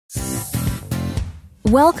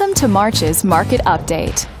Welcome to March's Market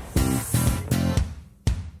Update.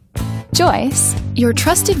 Joyce, your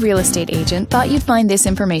trusted real estate agent, thought you'd find this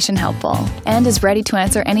information helpful and is ready to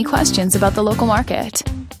answer any questions about the local market.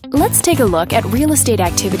 Let's take a look at real estate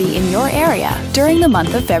activity in your area during the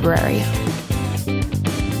month of February.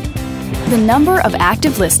 The number of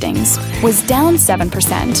active listings was down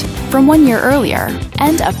 7% from 1 year earlier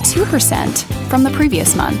and up 2% from the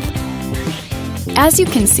previous month. As you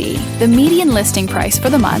can see, the median listing price for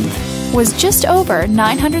the month was just over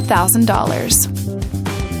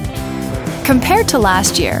 $900,000. Compared to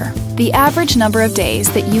last year, the average number of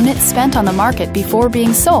days that units spent on the market before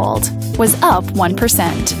being sold was up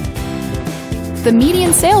 1%. The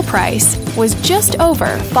median sale price was just over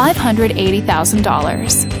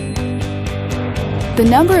 $580,000. The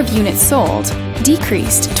number of units sold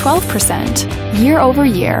decreased 12% year over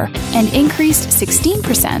year and increased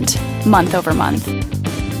 16% month over month.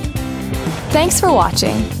 Thanks for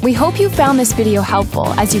watching. We hope you found this video helpful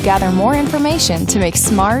as you gather more information to make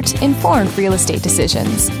smart, informed real estate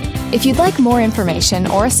decisions. If you'd like more information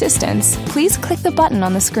or assistance, please click the button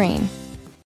on the screen.